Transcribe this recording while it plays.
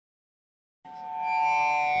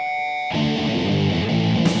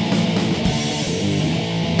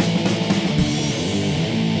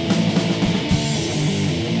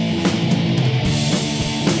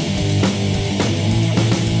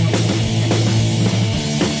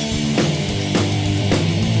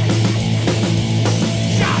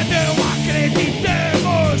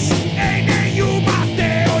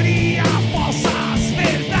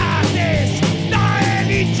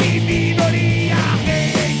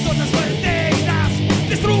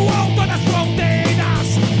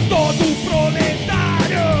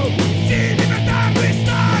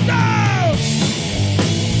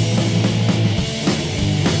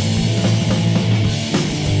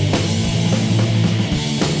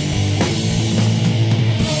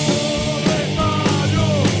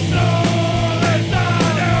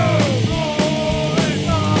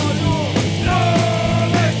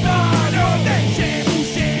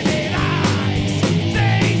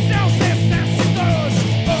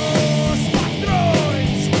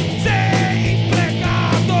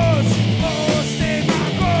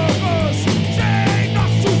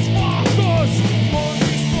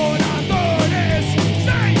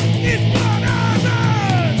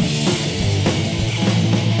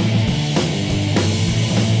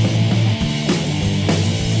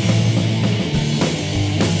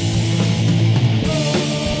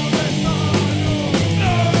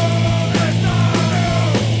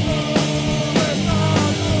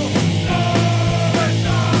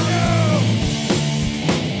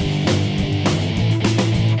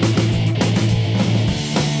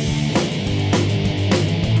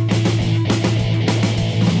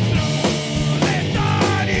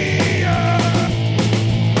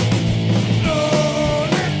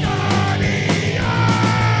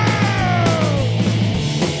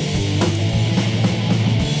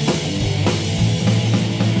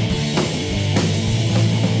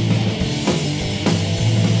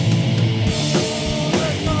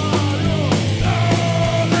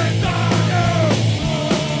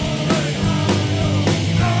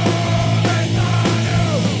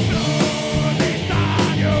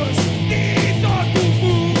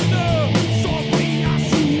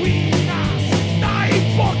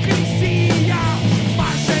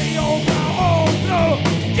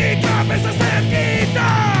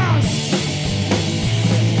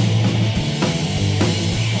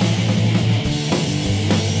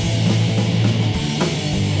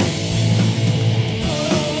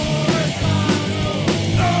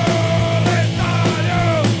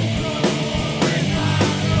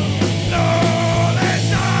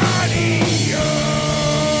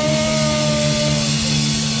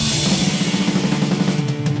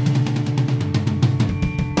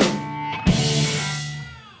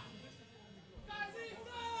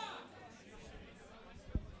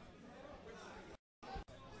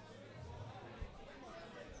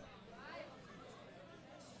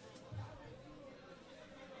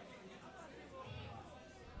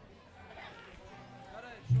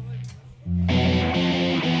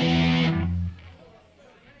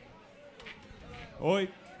Oi,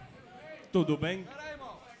 tudo bem? Peraí,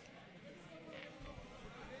 irmão.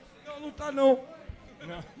 Não, não tá não.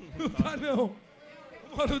 Não tá não.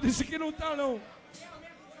 Mano, disse que não tá não.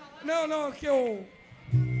 Não, aqui é o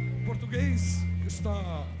português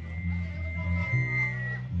está...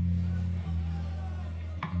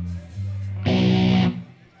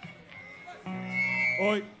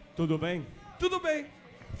 Oi, tudo bem? Tudo bem.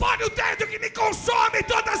 Fone o dedo que me consome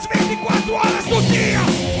todas as 24 horas do dia.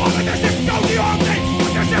 Olha a decepção de ontem,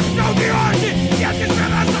 a decepção de hoje e a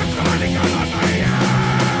desesperança crônica da manhã.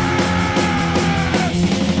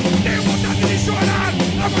 Tenho vontade de chorar,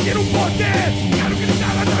 água ter um poder. Quero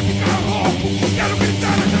gritar até ficar rouco, quero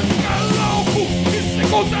gritar até ficar louco. E sem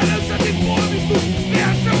contar ânsia de vômito,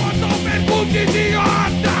 essa é uma tal pergunta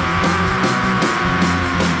idiota.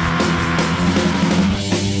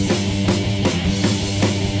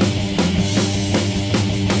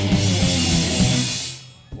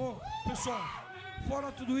 Pessoal,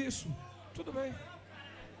 fora tudo isso, tudo bem.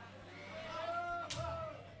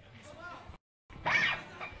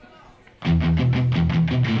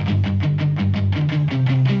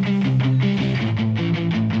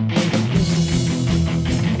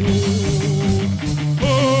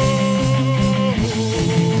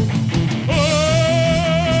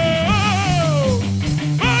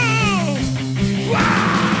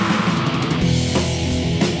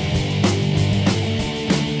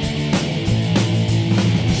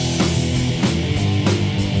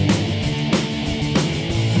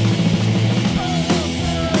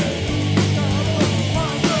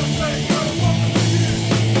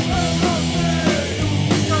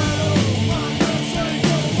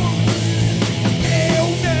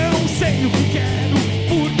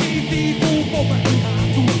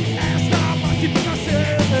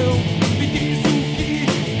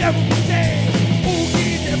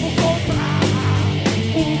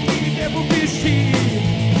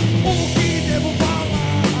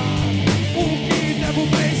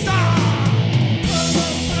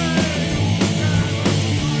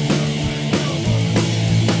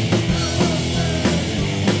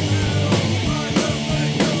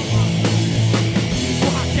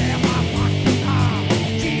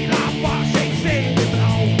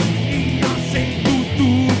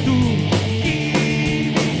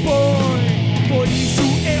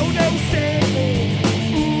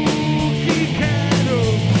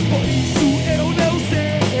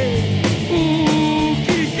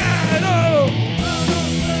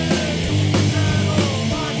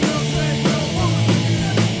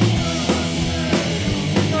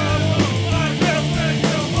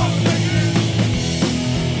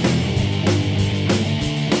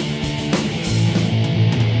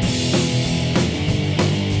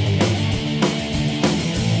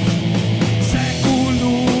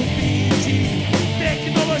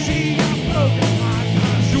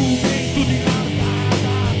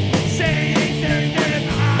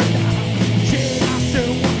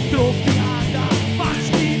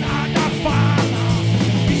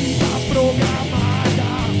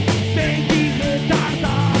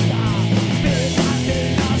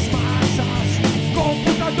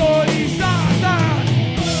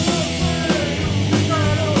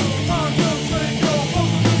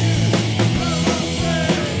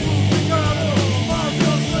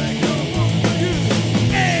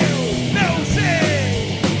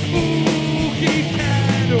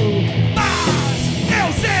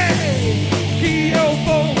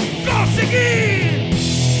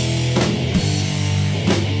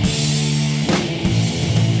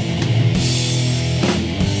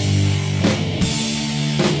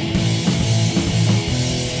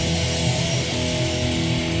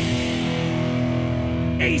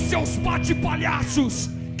 Palhaços,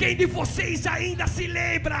 quem de vocês ainda se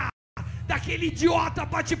lembra daquele idiota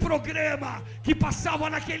bate-programa que passava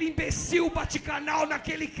naquele imbecil bate-canal,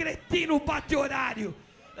 naquele cretino bate-horário?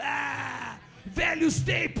 Velhos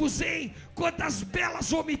tempos, hein? Quantas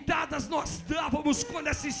belas vomitadas nós dávamos quando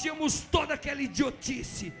assistíamos toda aquela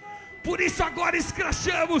idiotice. Por isso agora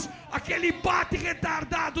escrachamos aquele bate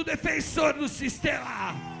retardado defensor do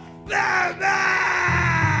sistema.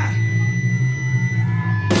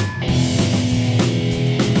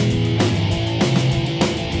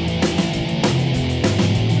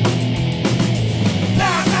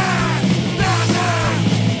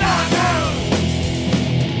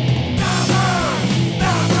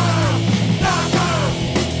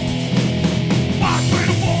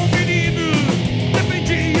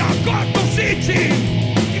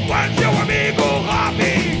 Enquanto seu amigo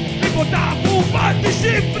Robin me botava um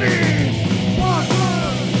bate-chifre.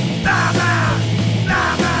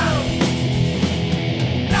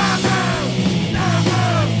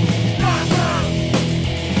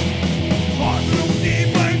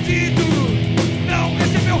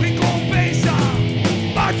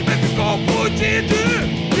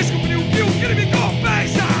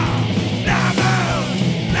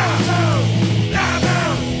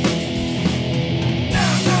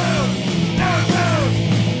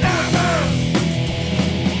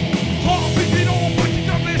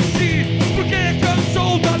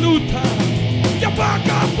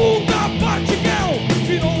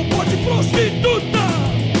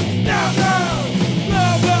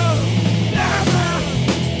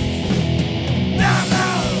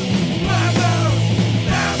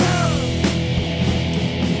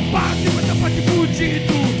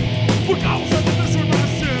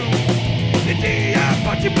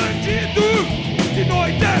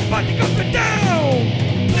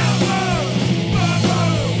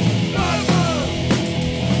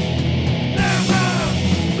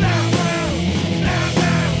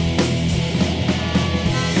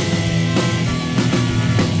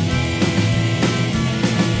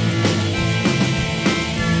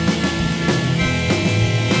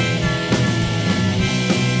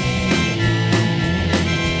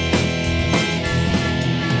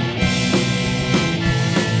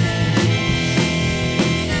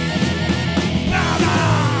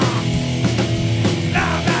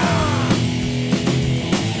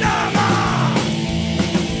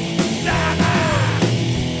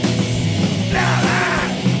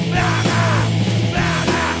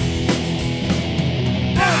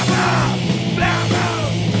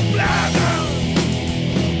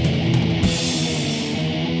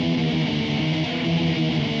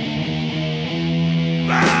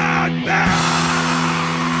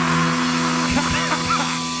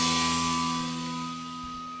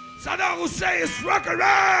 Hussein is rock and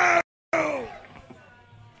roll!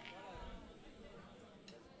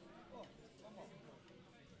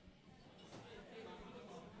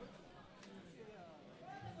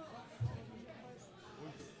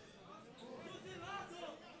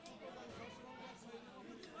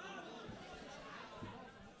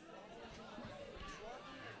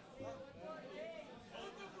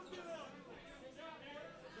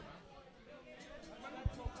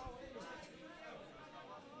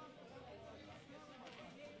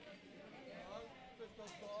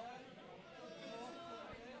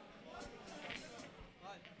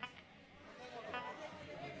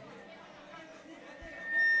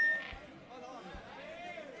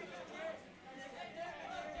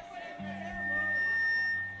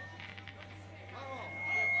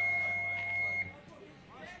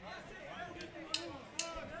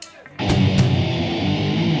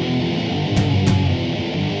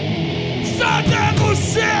 Sadam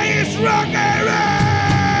Hussein is rock and roll!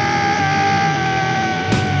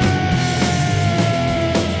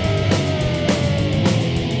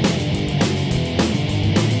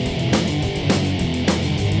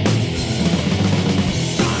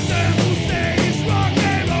 Sadam Hussein is rock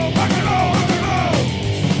and roll, rock and roll, rock and roll.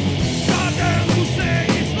 Sadam Hussein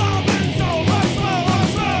is love and soul,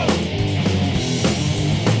 soul, soul.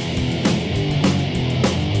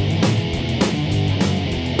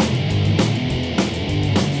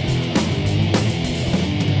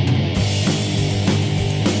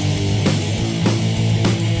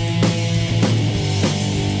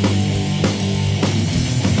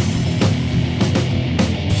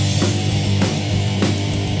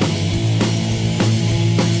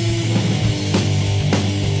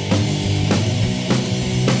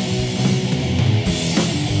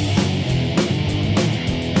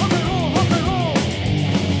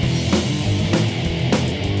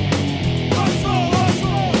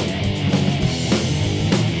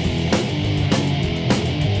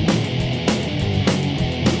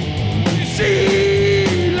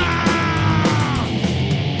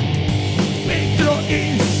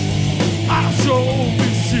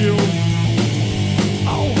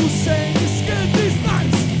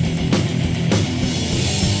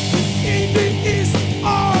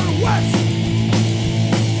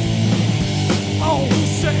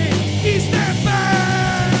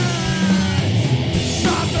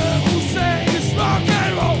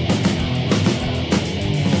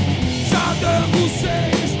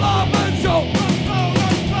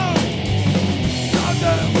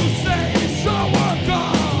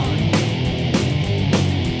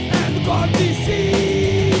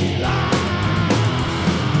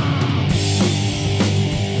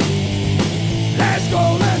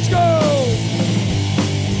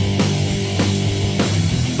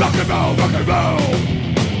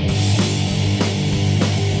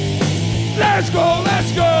 Let's go,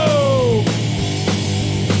 let's go!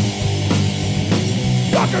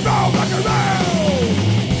 Rock and roll, rock and roll!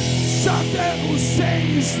 Sadam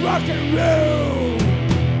Hussein is rock and roll!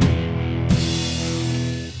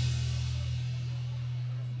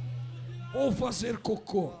 Vou fazer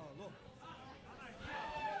cocô.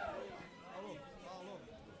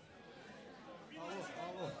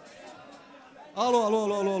 Alô, alô,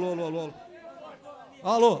 alô, alô, alô, alô, alô.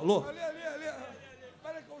 Alô, alô. Ali.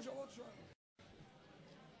 Espera aí que eu já vou te chamar.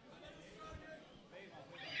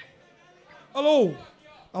 Alô.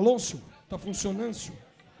 Alôncio, tá funcionando?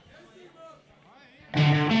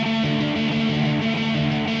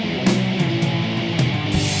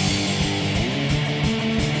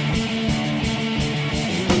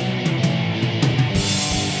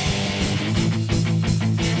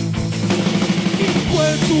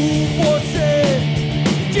 Enquanto você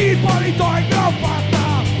de paletó e gravata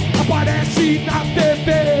aparece na TV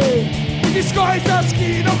e diz coisas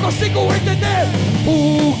que não consigo entender.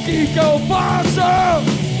 O que eu faço?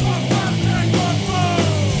 Vou fazer cocô.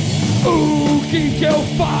 O que eu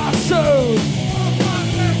faço? Vou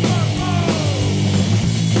fazer cocô.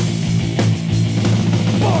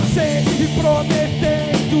 Você me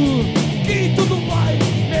prometendo que tudo vai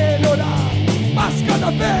melhorar, mas cada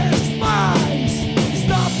vez mais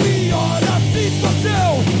está pior a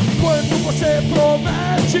situação. Quando você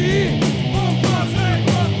promete, vou fazer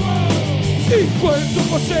cocô. Enquanto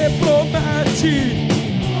você promete,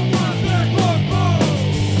 vou fazer cocô.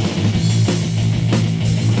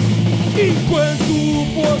 Enquanto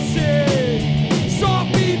você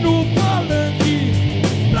sobe no palanque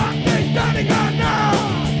pra tentar enganar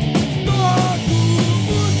todo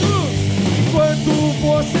mundo. Enquanto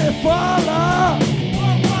você fala,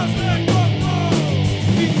 vou fazer cocô.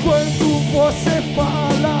 Enquanto você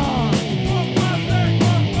fala, vou fazer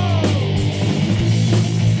cocô.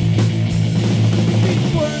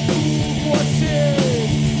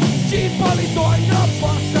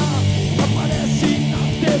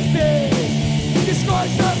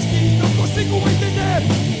 coisas que não consigo entender.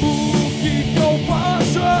 O que eu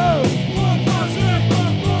faço? Vou fazer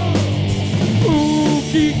cocô. O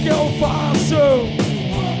que eu faço?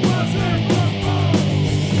 Vou fazer cocô.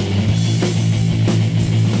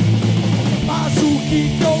 Mas o que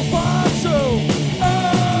eu faço?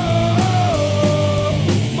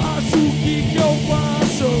 Mas o que eu faço?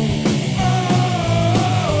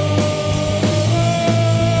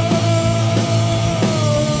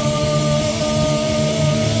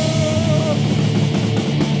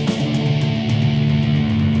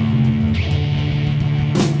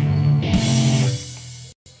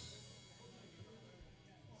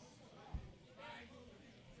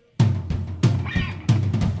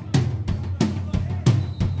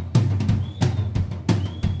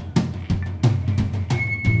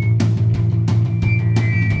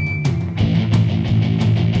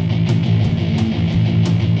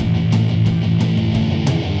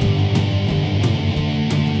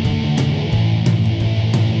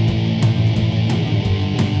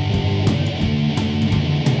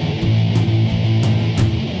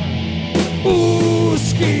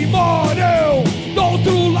 Os que moram do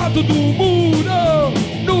outro lado do muro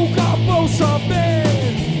nunca vão saber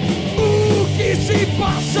o que se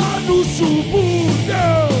passa no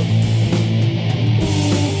subúrbio. O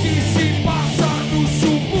que se passa no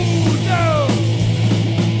subúrbio.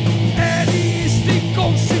 Eles te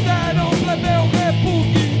consideram plebeu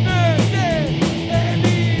repugnante.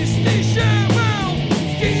 Eles te chamam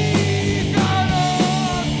de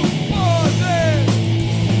garoto podre.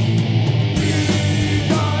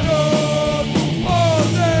 Garoto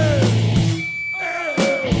podre.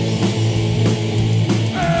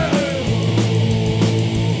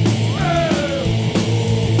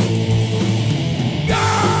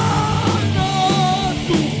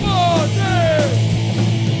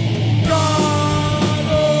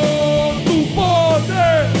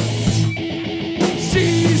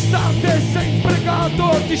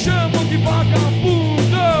 Te chamam de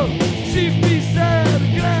vagabundo. Se fizer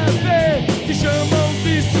greve, te chamam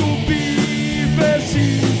de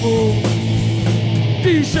subversivo.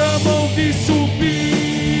 Te chamam de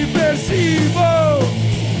subversivo.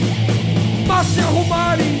 Mas se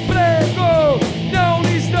arrumar emprego, não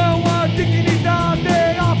lhes dão a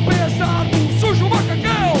dignidade, apesar do sujo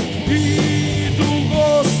macacão e do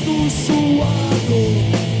rosto suado.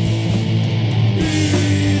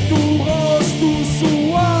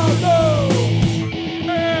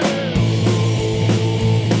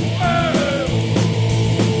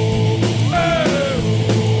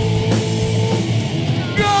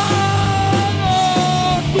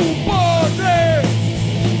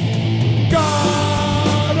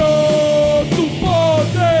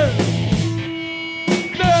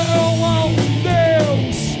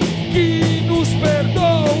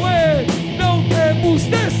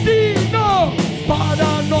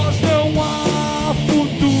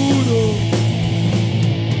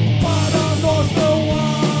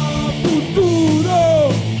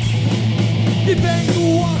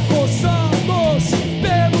 Vivendo acossados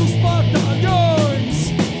pelos batalhões,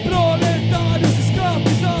 proletários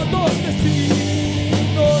escravizados,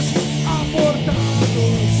 destinos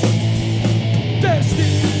abortados,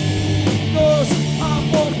 destinos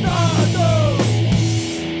abortados.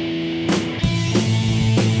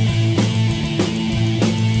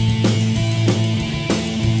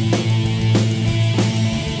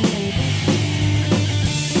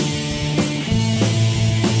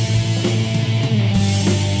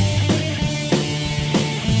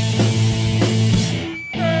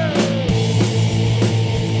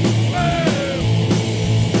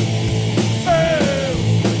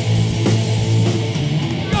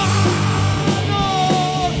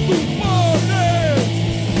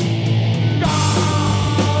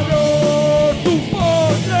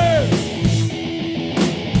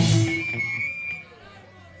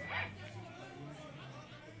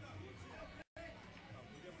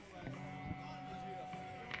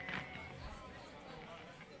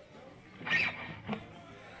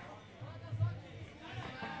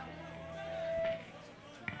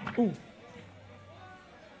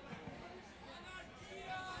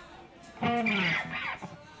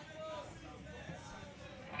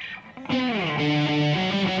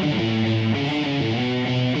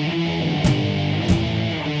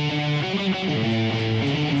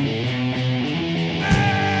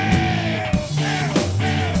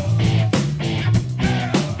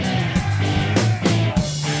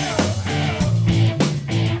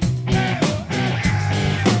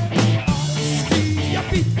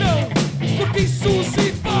 Então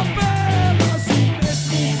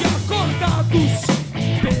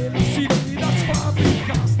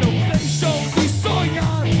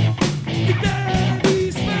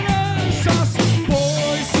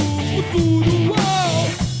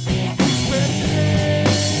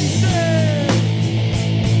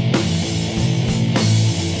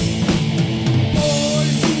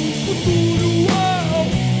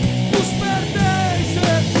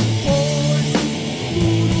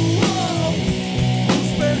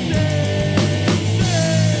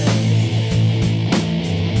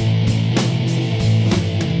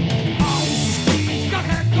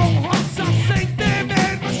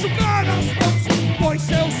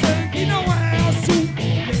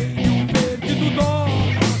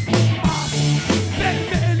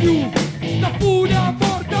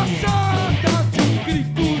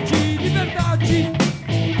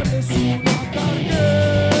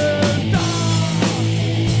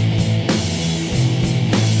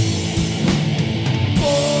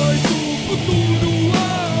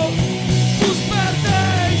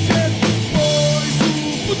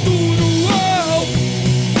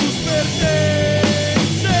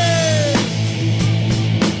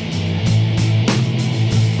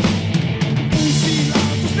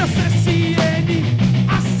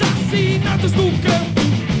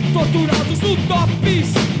torturados no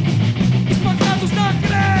tops, espancados na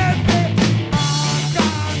greve. A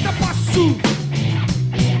cada passo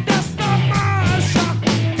desta marcha,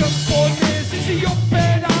 camponeses e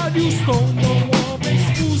operários tombam homens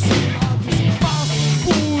fuzilados. Mas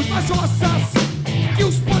por mais roças que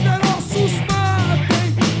os poderosos matem,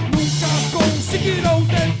 nunca conseguirão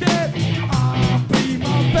deter a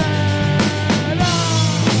primavera.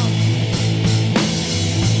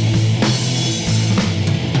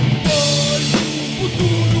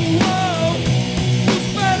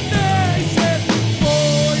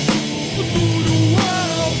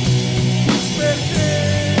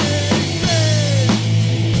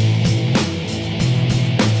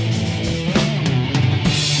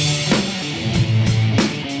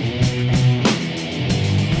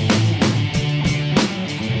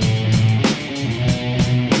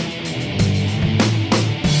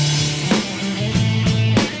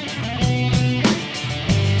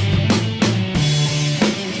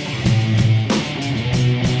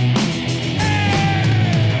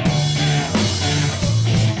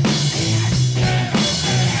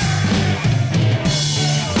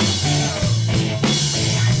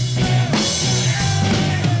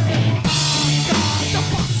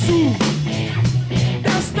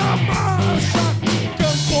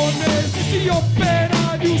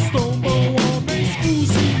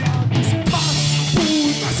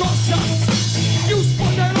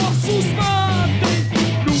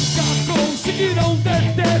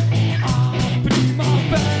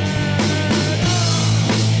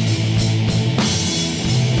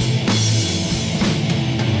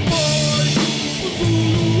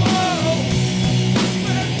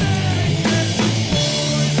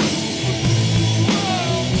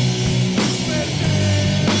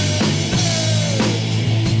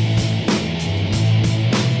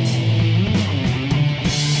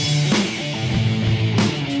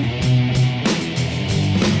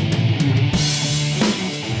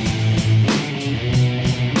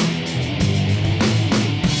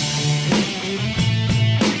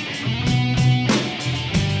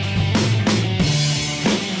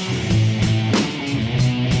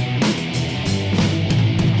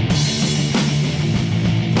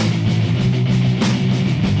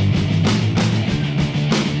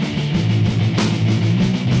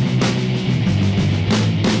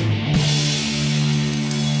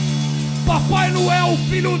 Papai Noel,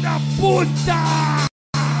 filho da puta!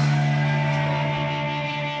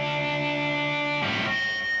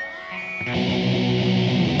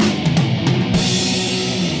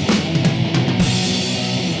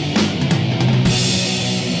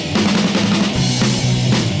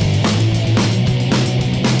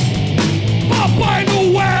 Papai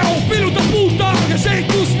Noel, filho da puta,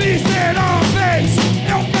 rejeitos miseráveis,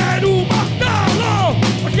 eu quero matá-lo!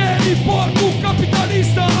 Aquele porco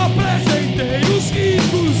capitalista, apresentei os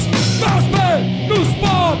ricos, mas bem dos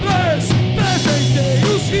pobres, apresentei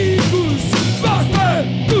os ricos, mas bem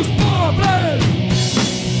dos pobres.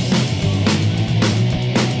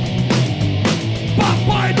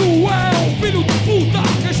 Papai Noel, filho da puta,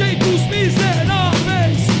 rejeitos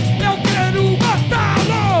miseráveis, eu quero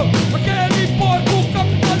matá-lo! Aquele porco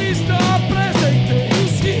capitalista, apresentei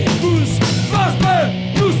os ricos, mas bem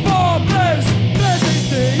dos pobres,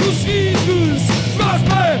 apresentei os ricos, mas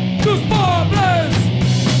bem dos pobres.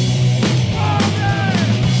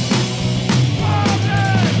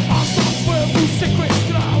 Mas nós vamos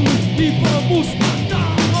sequestrá-lo e vamos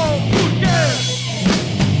matá-lo, porque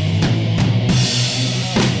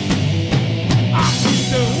aqui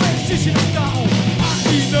não existe Natal,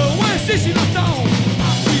 aqui não existe Natal,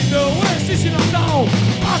 aqui não existe Natal,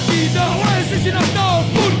 aqui não existe Natal,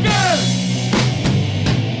 porque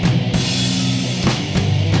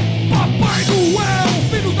Papai Noel,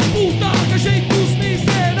 filho da puta, rejeitos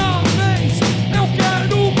miseráveis, eu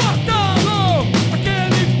quero matá-lo!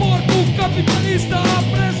 Aquele porco capitalista,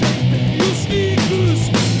 apresentei os ricos,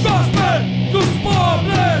 mas bem dos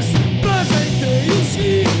pobres, apresentei os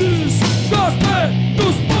ricos, mas bem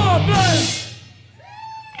dos pobres.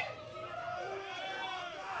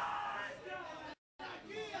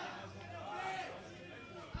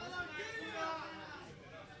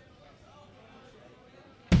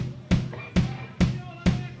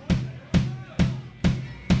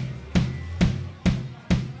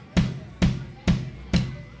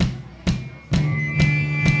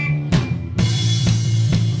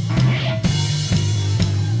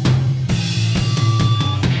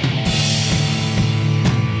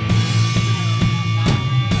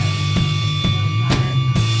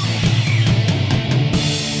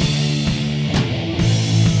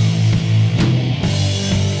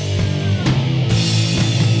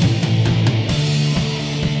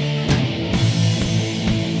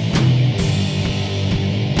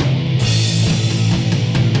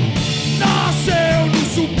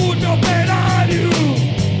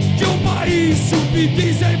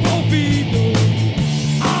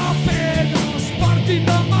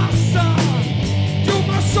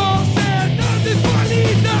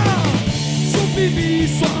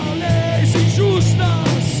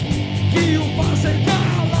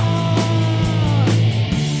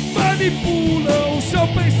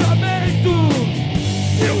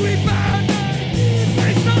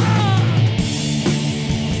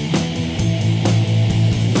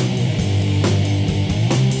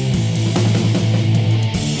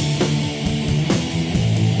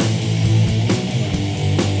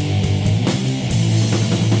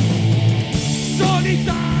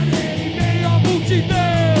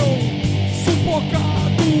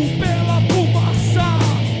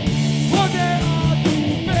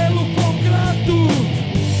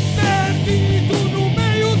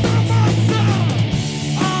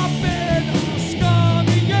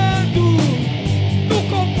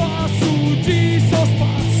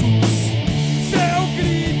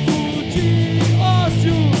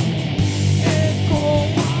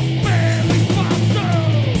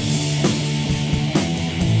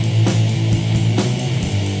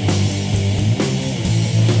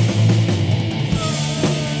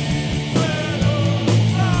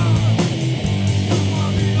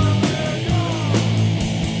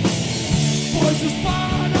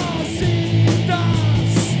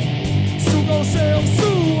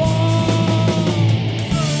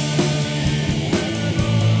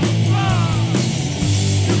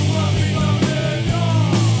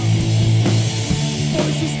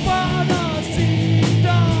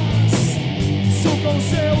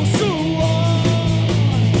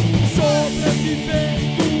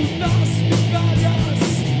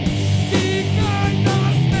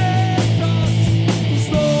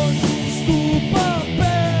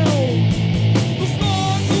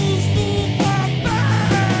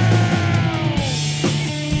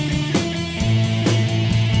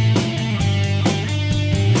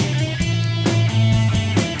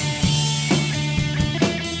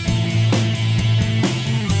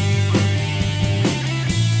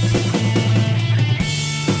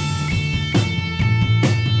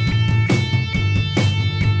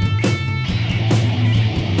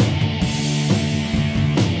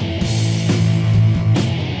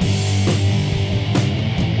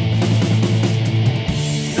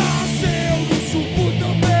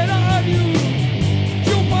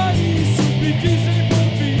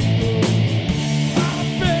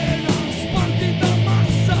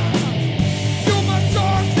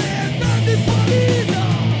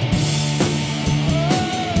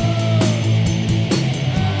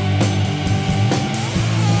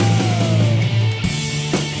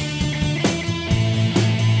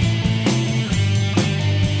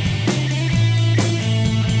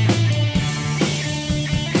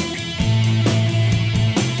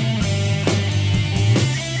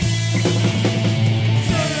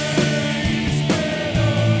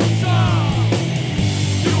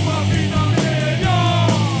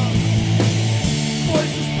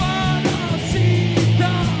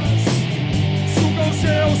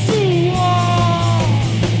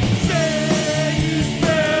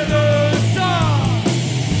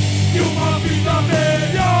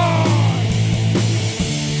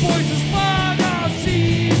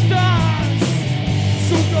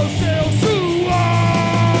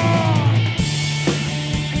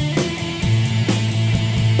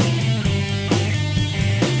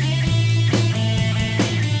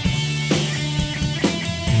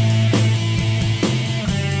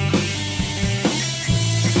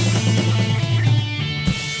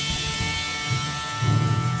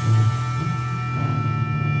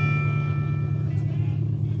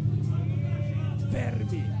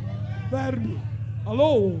 Verme.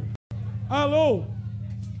 Alô? Alô?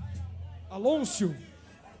 Alôncio?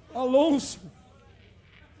 Alôncio?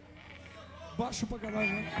 Baixo pra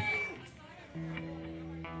caralho, né?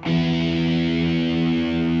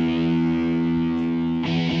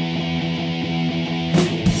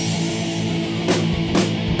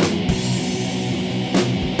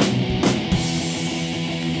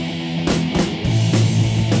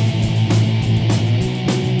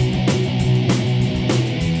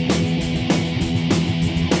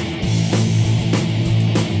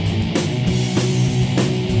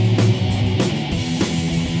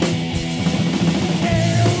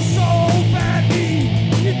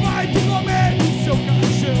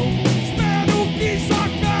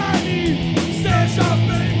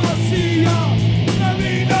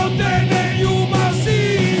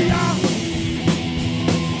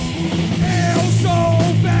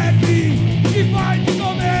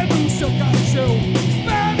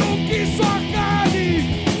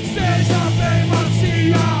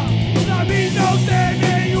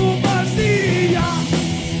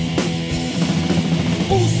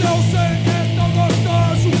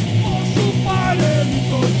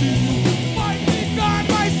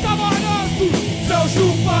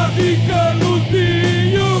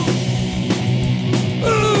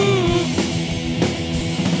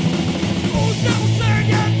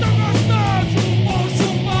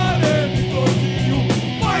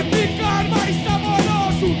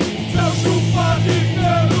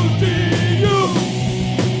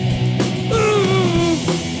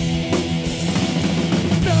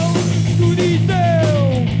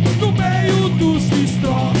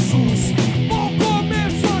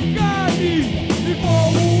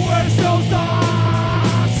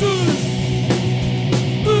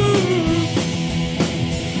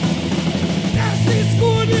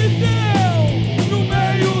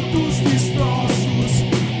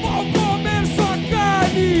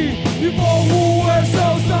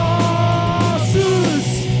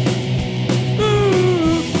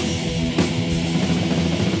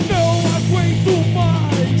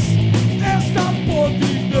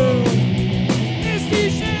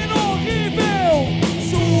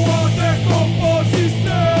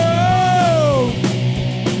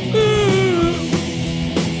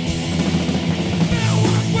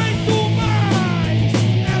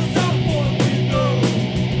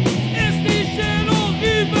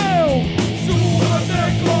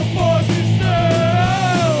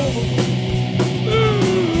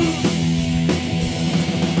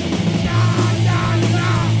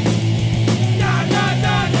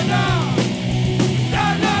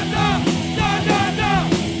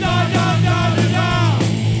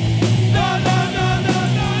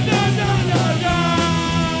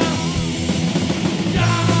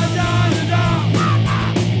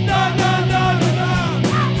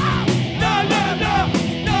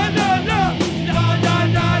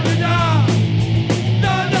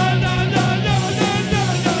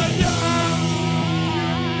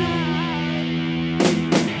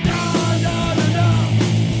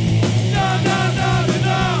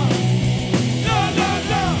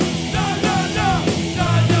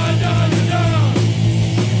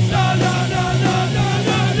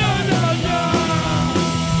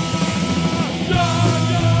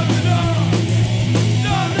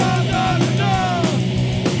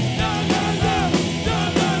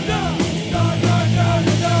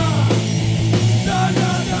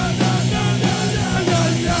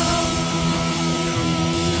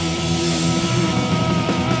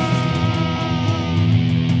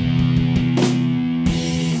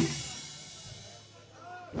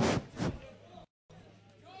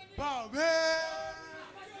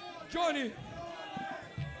 Johnny!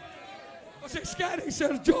 Vocês querem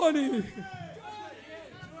ser Johnny?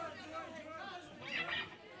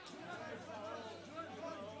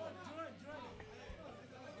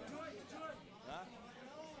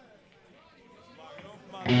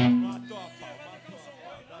 Matou a pau,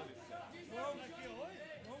 dá licença.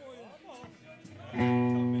 O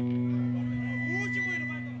último ele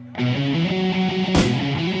vai.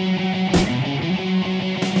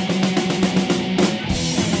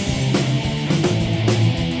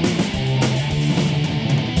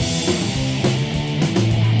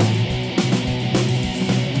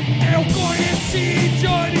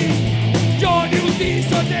 Johnny o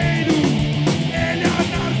Tisoneiro, ele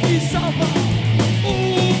anarquizava o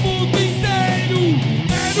mundo.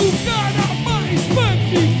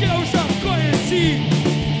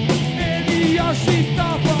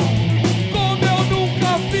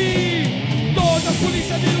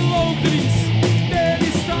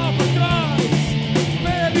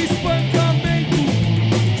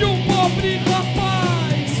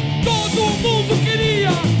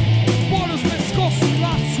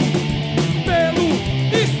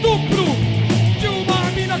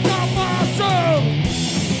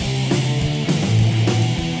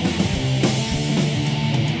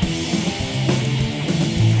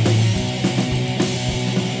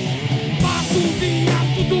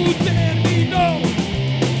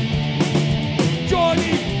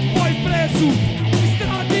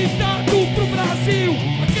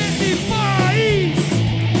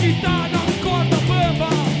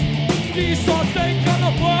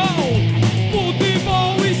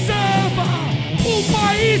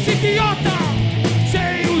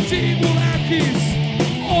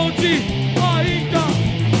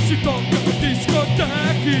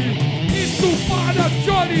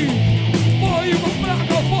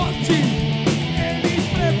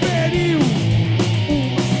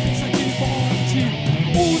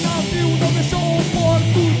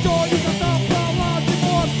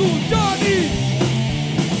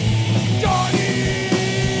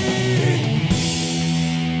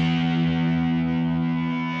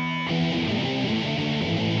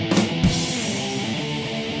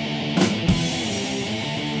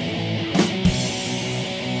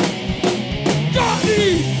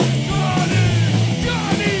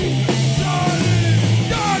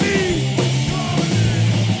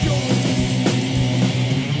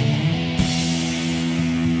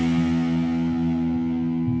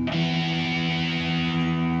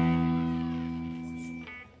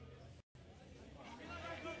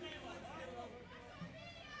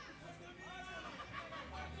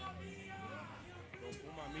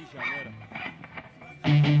 de Janeiro.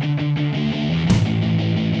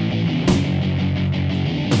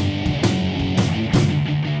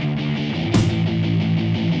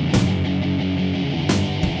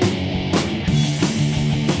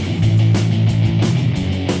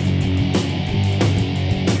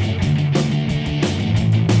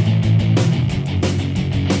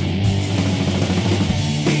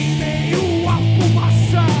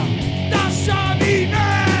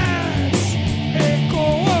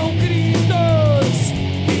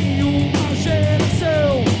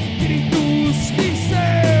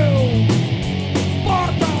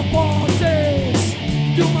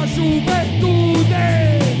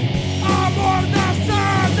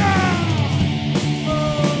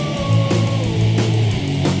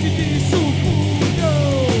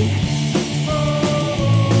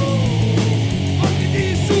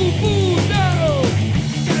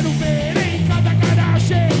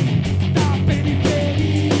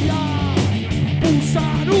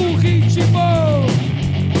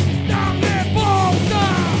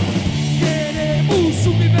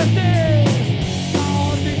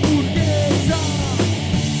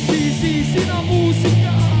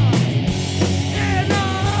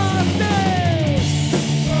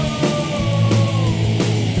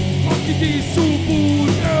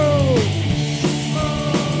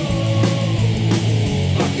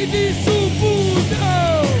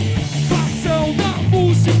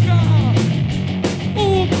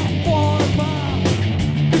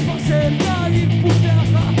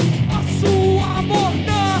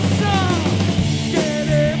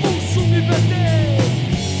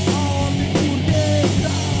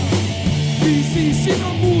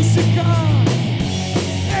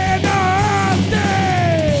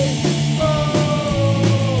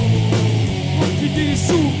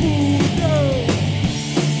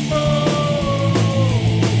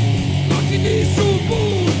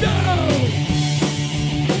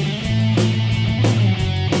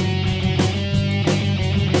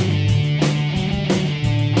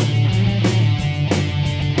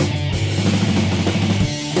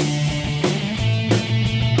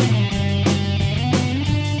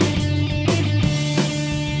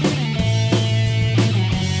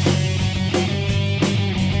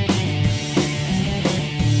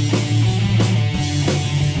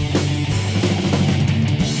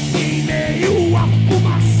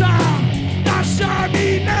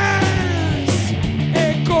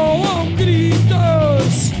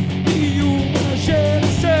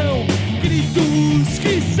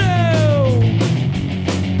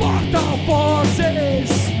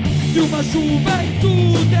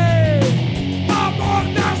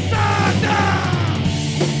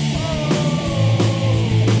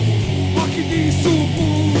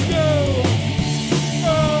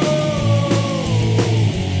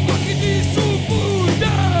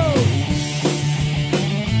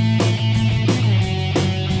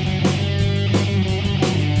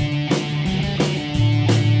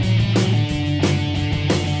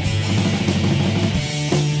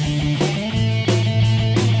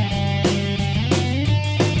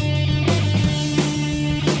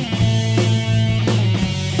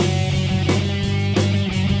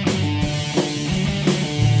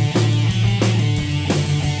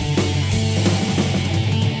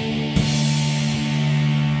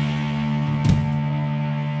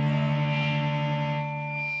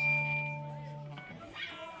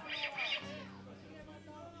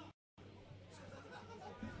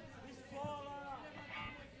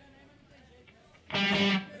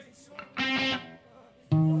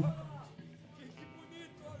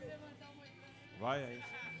 Vai aí.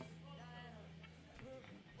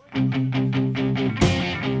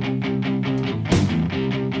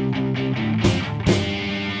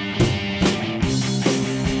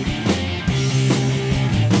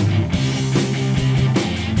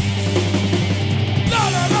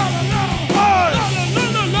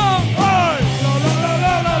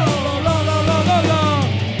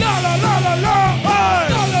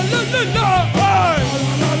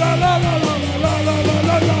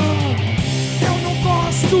 Eu não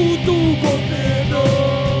gosto do governo.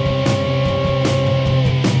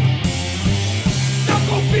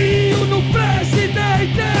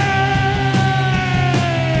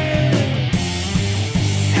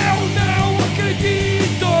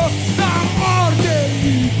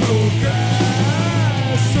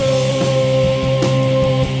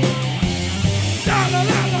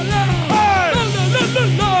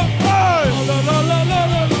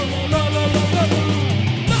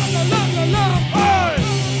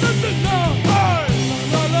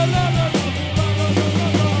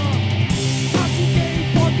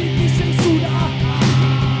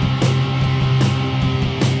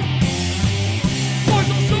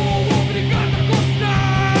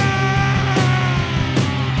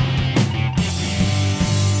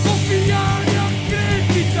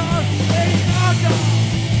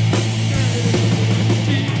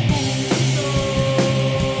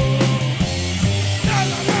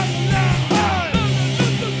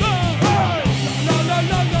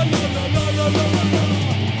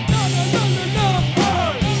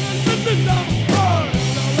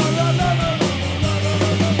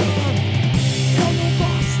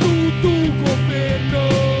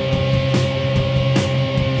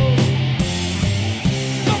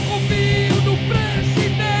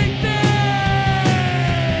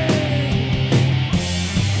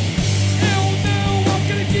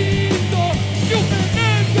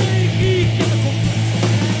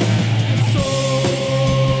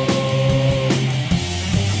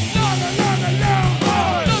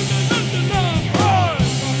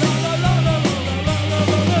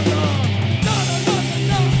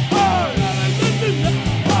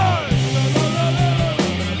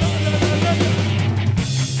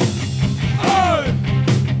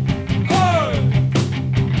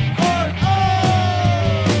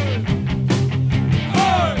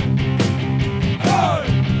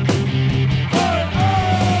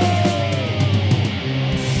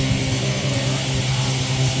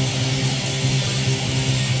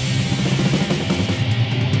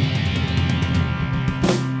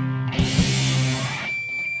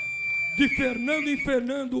 Fernando em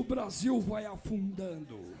Fernando, o Brasil vai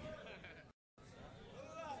afundando.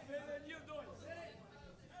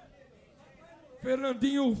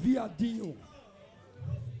 Fernandinho Viadinho.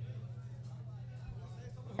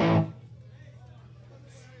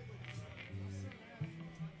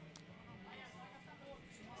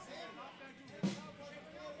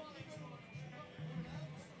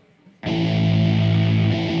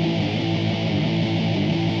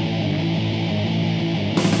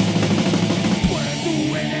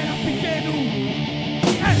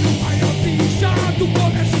 Do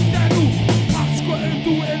comércio interno, mas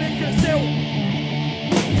quando ele cresceu,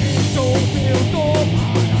 resolveu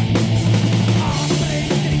tomar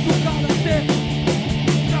aprendendo karatê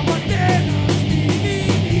pra bater nas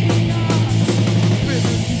menininhas.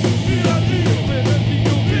 Fernandinho Viadinho,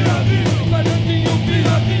 Fernandinho Viadinho, Fernandinho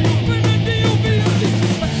Viadinho, Fernandinho Viadinho.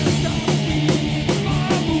 Festa que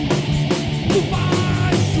falo do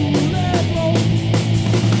baixo levou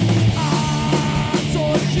as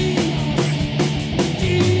orgias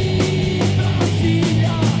de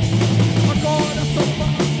Brasília. Agora só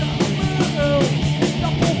passa a mão da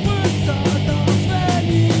poupança das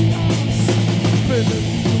velhinhas.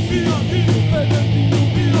 Fernandinho Viadinho, Fernandinho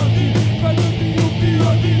Viadinho, Fernandinho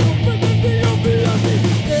Viadinho, Fernandinho Viadinho.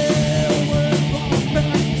 Eu ando a pé,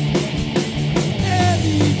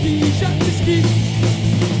 ele de jet ski,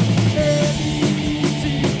 ele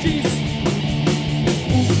se diz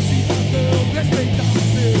um cidadão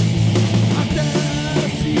respeitável. Até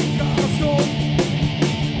se casou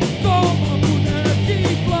com uma boneca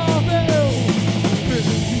inflável.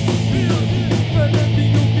 Fernandinho Viadinho,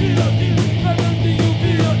 Fernandinho Viadinho, Fernandinho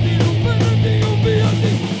Viadinho, Fernandinho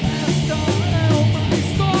Viadinho. Esta é uma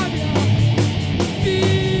história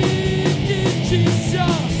fictícia.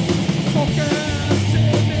 Qualquer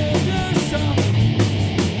semelhança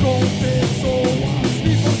com pessoas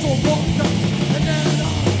vivas ou mortas é mera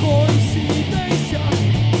coincidência.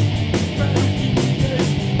 Espero que ninguém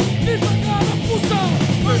me jogar a puta.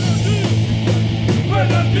 Fernandinho Viadinho,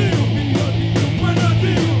 Fernandinho Viadinho,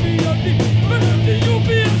 Fernandinho Viadinho, Fernandinho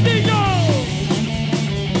Viadinho.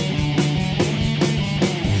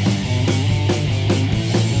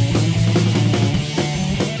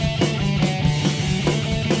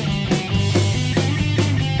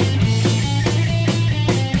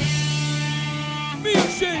 Minha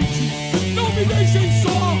gente, não me deixem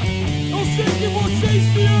só. Eu sei que vocês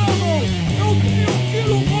me amam. Eu tenho um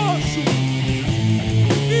quilo roxo.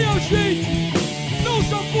 Minha gente, não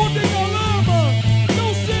se afundem na lama. Não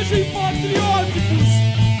sejam patrióticos.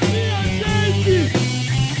 Minha gente,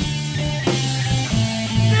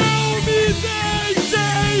 não me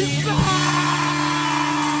deixem só.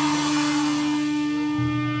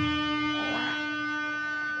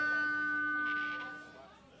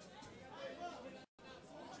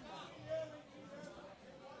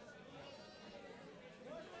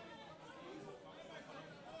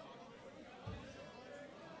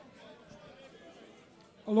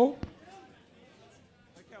 Alô?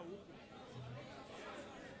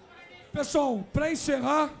 Pessoal, para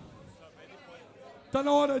encerrar, tá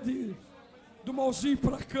na hora do Malzinho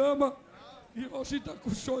pra cama. E o Malzinho tá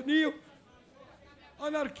com soninho.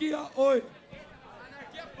 Anarquia Oi.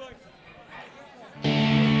 Anarquia punk.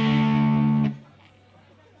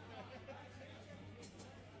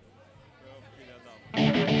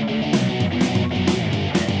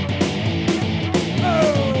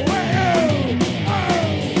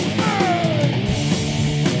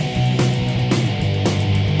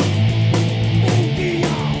 Um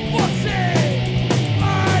dia você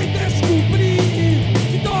vai descobrir que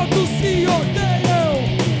todos se odeiam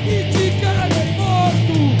e te querem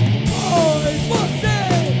morto, pois você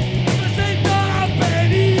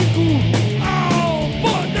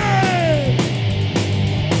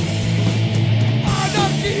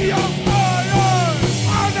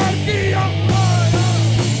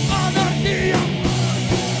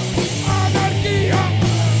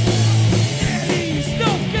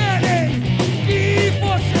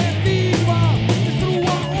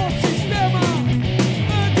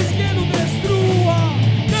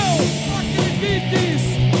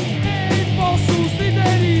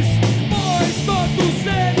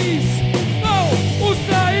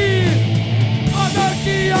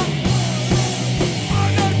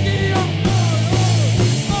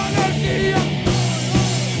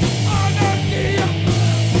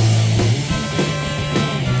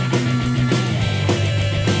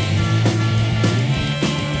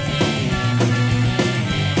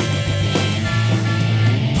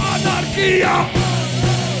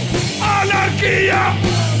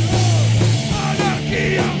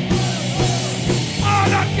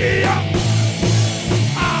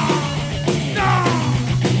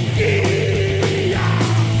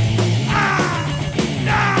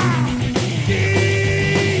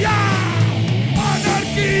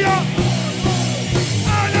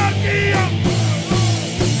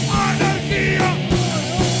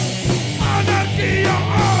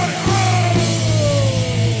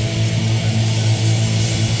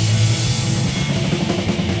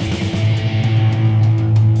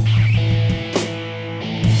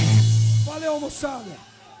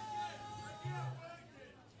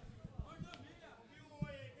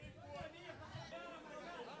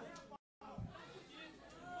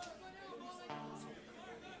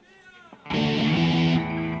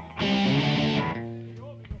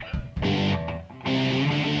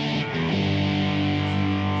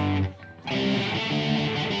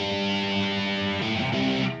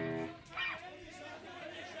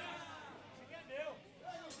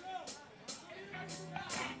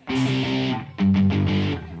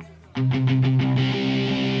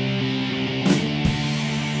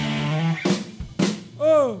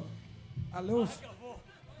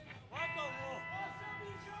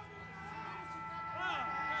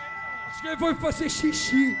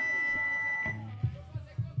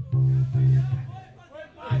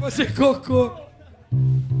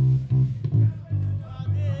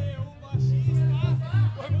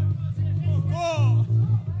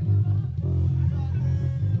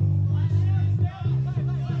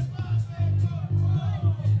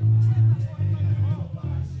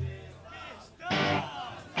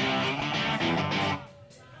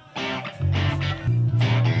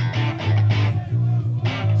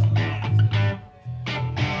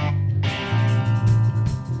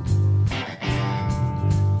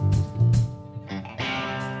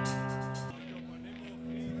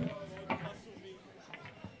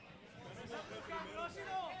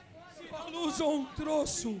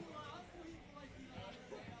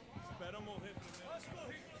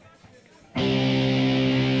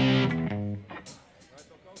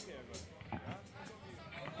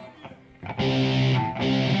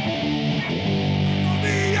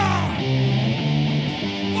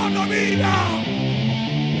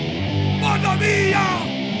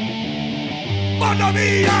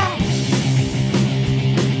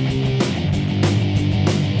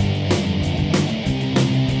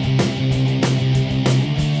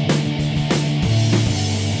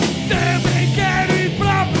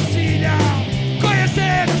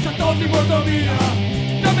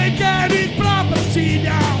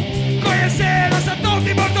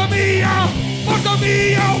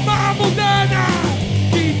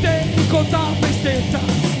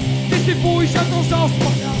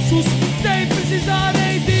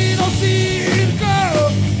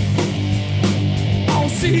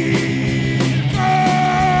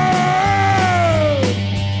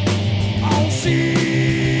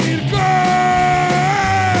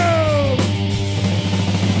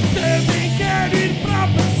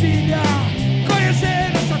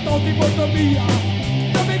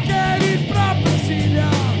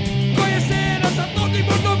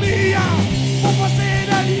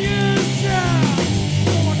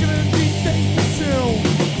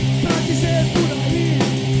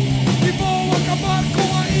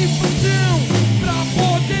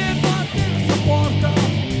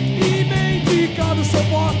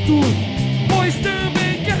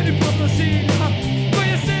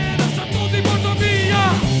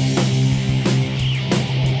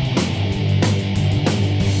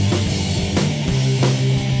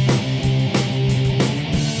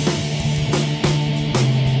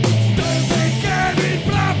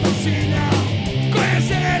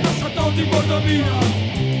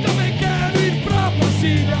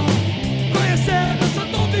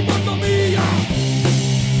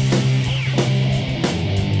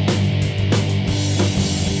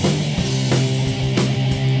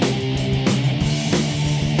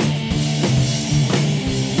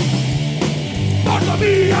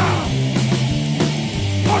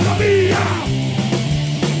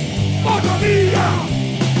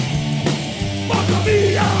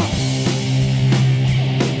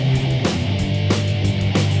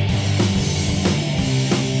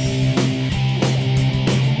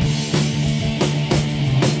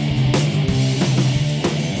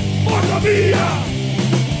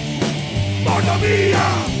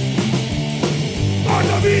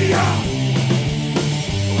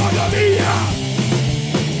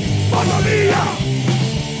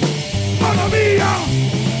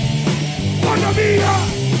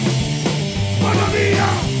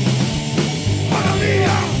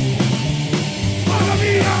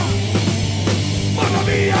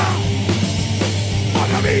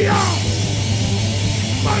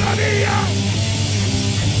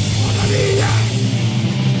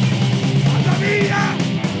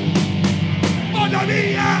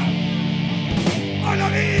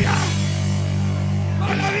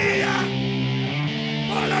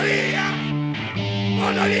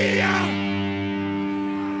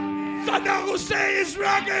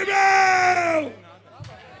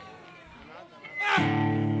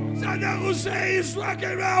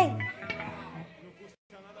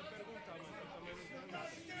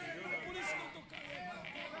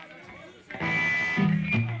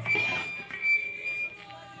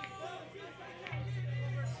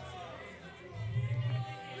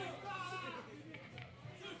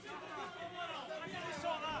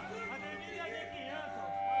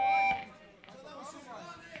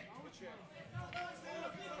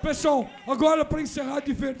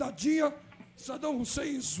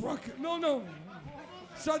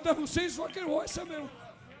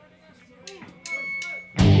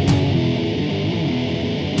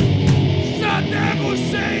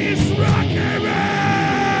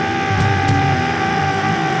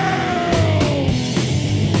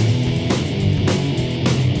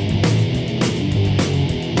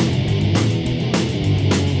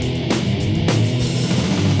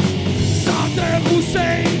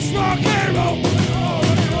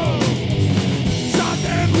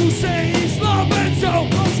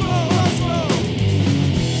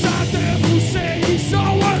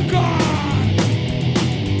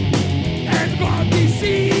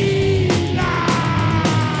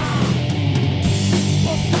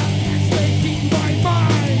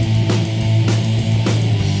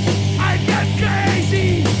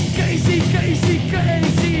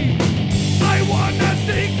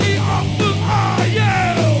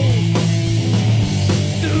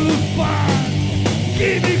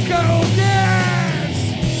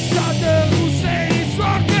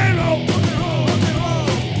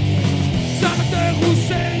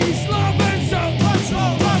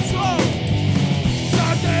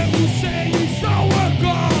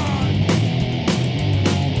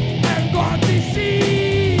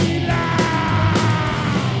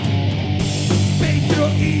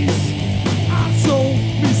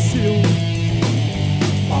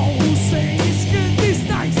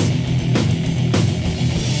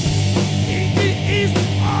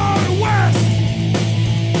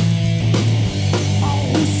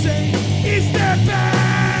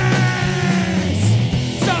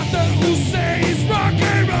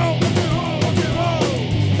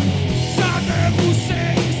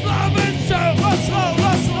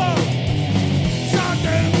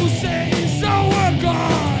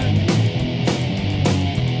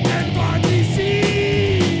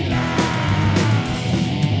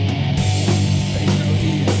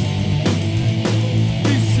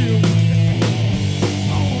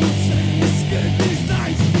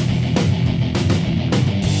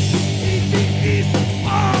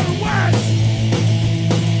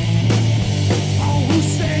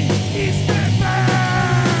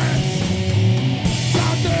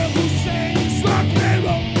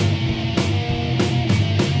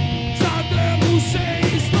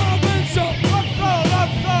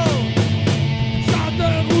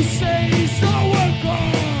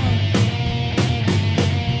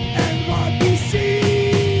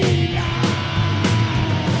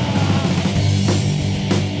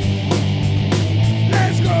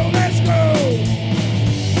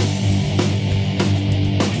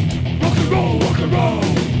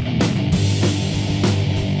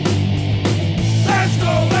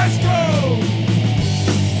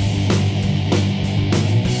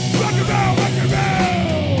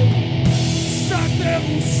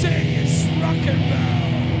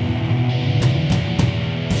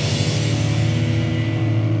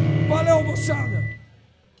Valeu, moçada.